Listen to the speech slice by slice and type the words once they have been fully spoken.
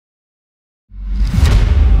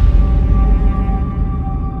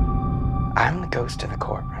I'm the ghost of the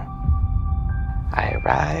courtroom. I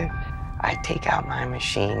arrive, I take out my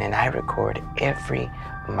machine, and I record every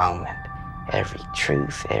moment, every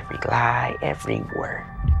truth, every lie, every word.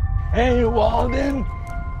 Hey, Walden,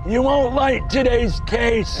 you won't like today's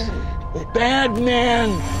case. Bad man.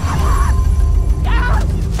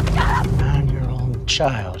 9-year-old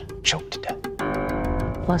child choked to death.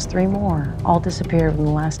 Plus 3 more, all disappeared in the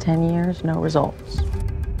last 10 years, no results.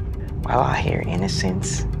 Well, I hear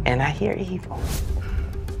innocence and I hear evil.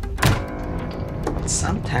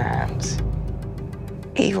 Sometimes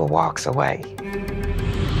evil walks away.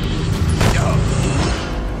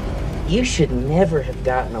 You should never have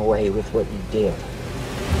gotten away with what you did.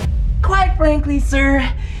 Quite frankly, sir,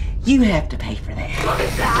 you have to pay for that.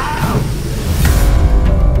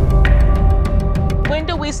 When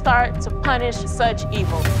do we start to punish such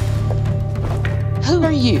evil? Who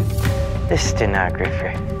are you? The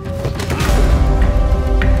stenographer.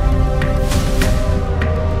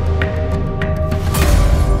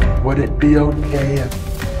 Would it be okay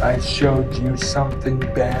if I showed you something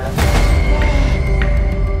bad?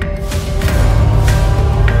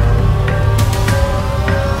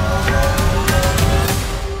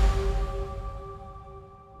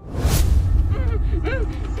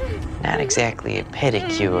 Not exactly a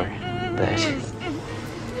pedicure, but